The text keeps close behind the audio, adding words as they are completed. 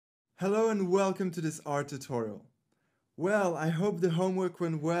Hello and welcome to this art tutorial. Well, I hope the homework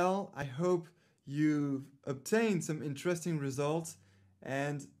went well. I hope you've obtained some interesting results,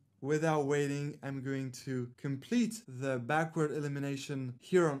 and without waiting, I'm going to complete the backward elimination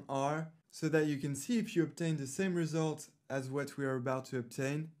here on R so that you can see if you obtain the same result as what we are about to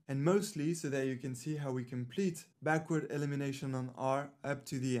obtain, and mostly so that you can see how we complete backward elimination on R up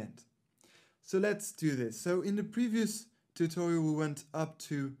to the end. So let's do this. So in the previous tutorial, we went up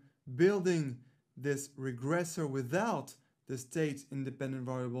to building this regressor without the state independent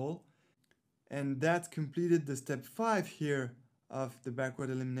variable, and that completed the step 5 here of the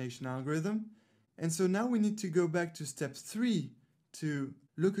backward elimination algorithm. And so now we need to go back to step 3 to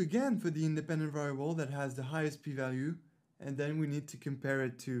look again for the independent variable that has the highest p-value, and then we need to compare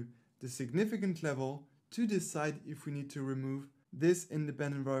it to the significant level to decide if we need to remove this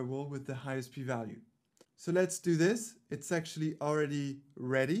independent variable with the highest p-value. So let's do this. It's actually already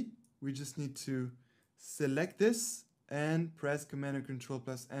ready. We just need to select this and press Command and Control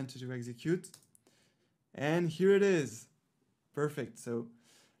plus Enter to execute. And here it is. Perfect. So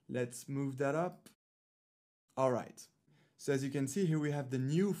let's move that up. All right. So as you can see here, we have the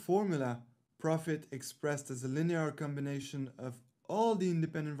new formula, profit expressed as a linear combination of all the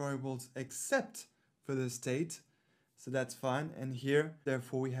independent variables except for the state. So that's fine. And here,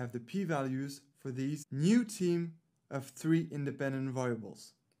 therefore, we have the p-values for these new team of 3 independent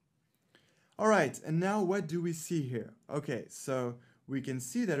variables. All right, and now what do we see here? Okay, so we can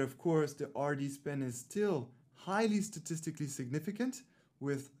see that, of course, the RD span is still highly statistically significant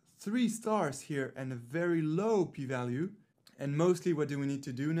with 3 stars here and a very low p-value. And mostly what do we need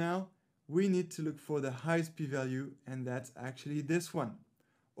to do now? We need to look for the highest p-value, and that's actually this one,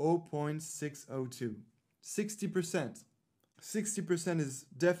 0.602. 60%. 60% is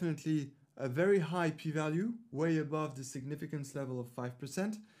definitely a very high p-value, way above the significance level of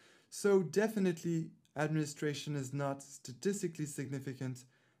 5%. So definitely administration is not statistically significant.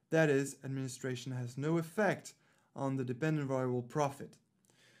 That is, administration has no effect on the dependent variable profit.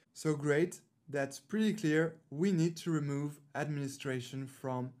 So great, that's pretty clear. We need to remove administration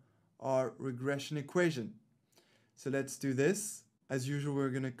from our regression equation. So let's do this. As usual, we're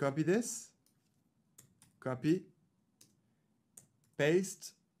going to copy this. Copy,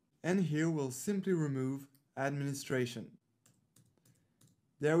 paste, and here we'll simply remove administration.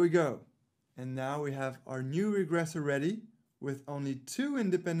 There we go. And now we have our new regressor ready with only 2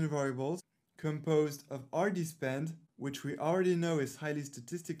 independent variables composed of RD spend, which we already know is highly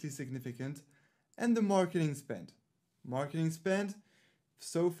statistically significant, and the marketing spend. Marketing spend,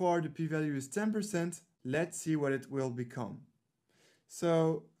 so far the p-value is 10%. Let's see what it will become.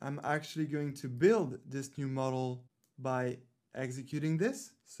 So I'm actually going to build this new model by executing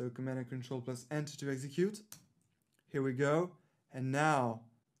this. So Command and Control plus Enter to execute. Here we go. And now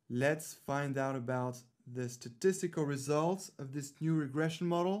let's find out about the statistical results of this new regression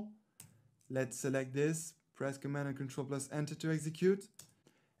model. Let's select this, press Command and Control plus Enter to execute.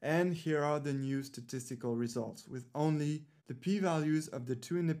 And here are the new statistical results with only the p-values of the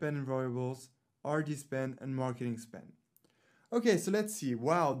 2 independent variables, RD spend and marketing spend. Okay, so let's see.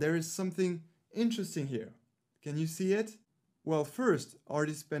 Wow, there is something interesting here. Can you see it? Well, first,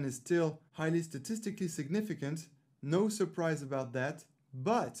 RD spend is still highly statistically significant. No surprise about that.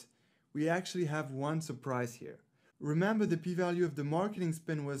 But we actually have one surprise here. Remember, the p-value of the marketing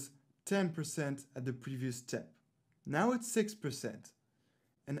spend was 10% at the previous step. Now it's 6%.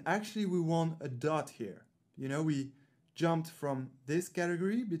 And actually we want a dot here. You know, we jumped from this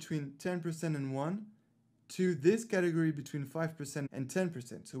category between 10% and 1 to this category between 5% and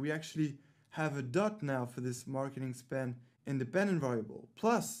 10%. So we actually have a dot now for this marketing spend independent variable.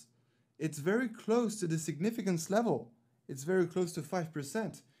 Plus, it's very close to the significance level. It's very close to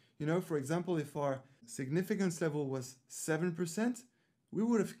 5%. You know, for example, if our significance level was 7%, we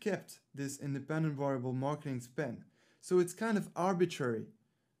would have kept this independent variable marketing spend. So it's kind of arbitrary.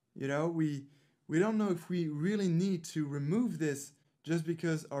 You know, we don't know if we really need to remove this just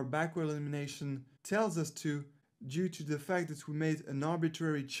because our backward elimination tells us to, due to the fact that we made an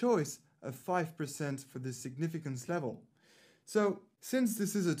arbitrary choice of 5% for the significance level. So since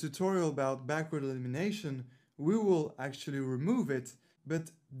this is a tutorial about backward elimination, we will actually remove it,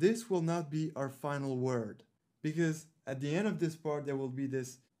 but this will not be our final word, because at the end of this part there will be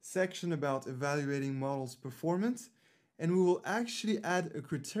this section about evaluating models' performance, and we will actually add a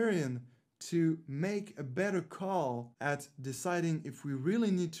criterion to make a better call at deciding if we really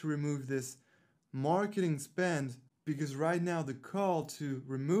need to remove this marketing spend, because right now the call to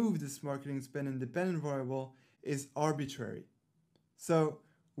remove this marketing spend independent variable is arbitrary. So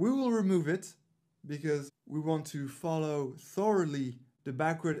we will remove it because we want to follow thoroughly the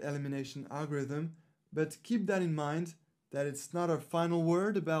backward elimination algorithm, but keep that in mind that it's not our final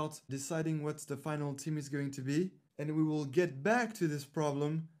word about deciding what the final team is going to be, and we will get back to this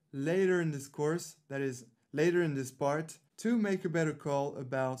problem later in this course, that is, later in this part, to make a better call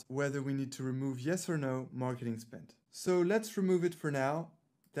about whether we need to remove yes or no marketing spend. So let's remove it for now.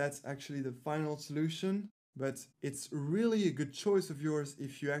 That's actually the final solution, but it's really a good choice of yours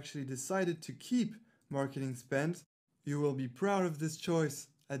if you actually decided to keep marketing spend. You will be proud of this choice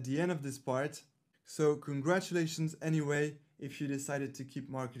at the end of this part. So congratulations anyway if you decided to keep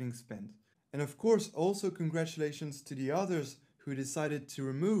marketing spend. And of course also congratulations to the others who decided to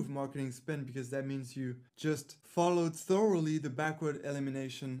remove marketing spend, because that means you just followed thoroughly the backward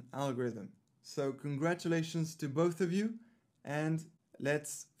elimination algorithm. So congratulations to both of you, and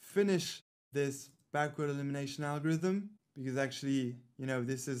let's finish this backward elimination algorithm, because actually,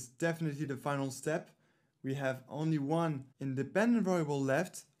 this is definitely the final step. We have only one independent variable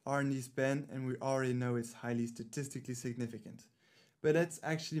left, R&D spend, and we already know it's highly statistically significant. But let's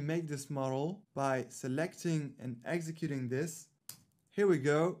actually make this model by selecting and executing this. Here we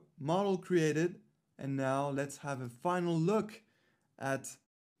go, model created, and now let's have a final look at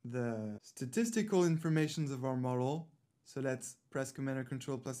the statistical informations of our model. So let's press Command or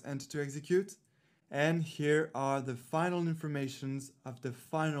Control plus Enter to execute. And here are the final informations of the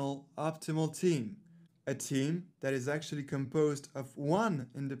final optimal team. A team that is actually composed of one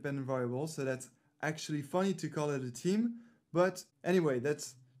independent variable, so that's actually funny to call it a team, but anyway,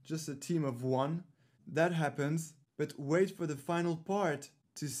 that's just a team of one. That happens, but wait for the final part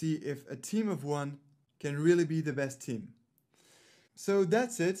to see if a team of one can really be the best team. So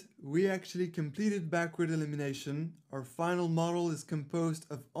that's it, we actually completed backward elimination. Our final model is composed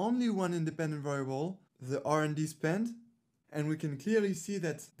of only one independent variable, the R&D spend, and we can clearly see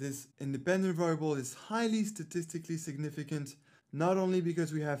that this independent variable is highly statistically significant, not only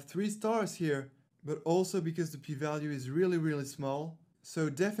because we have 3 stars here, but also because the p-value is really, really small. So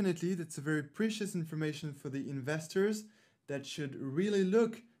definitely that's a very precious information for the investors that should really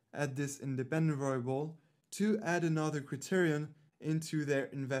look at this independent variable to add another criterion into their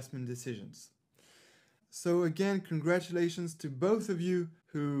investment decisions. So again, congratulations to both of you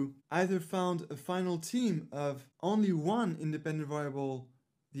who either found a final team of only one independent variable,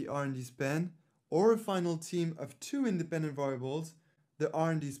 the R&D spend, or a final team of 2 independent variables, the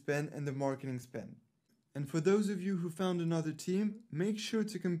R&D spend and the marketing spend. And for those of you who found another team, make sure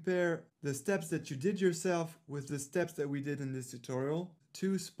to compare the steps that you did yourself with the steps that we did in this tutorial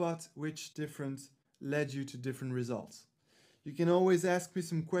to spot which difference led you to different results. You can always ask me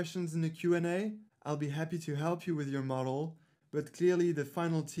some questions in the Q&A. I'll be happy to help you with your model, but clearly the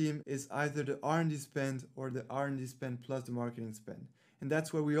final team is either the R&D spend or the R&D spend plus the marketing spend. And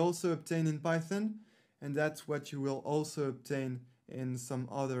that's what we also obtain in Python, and that's what you will also obtain in some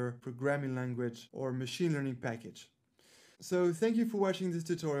other programming language or machine learning package. So thank you for watching this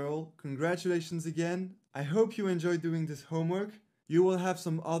tutorial. Congratulations again. I hope you enjoyed doing this homework. You will have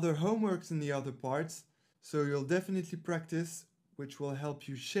some other homeworks in the other parts, so you'll definitely practice, which will help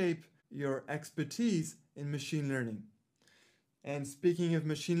you shape your expertise in machine learning. And speaking of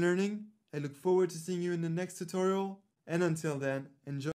machine learning, I look forward to seeing you in the next tutorial, and until then, enjoy.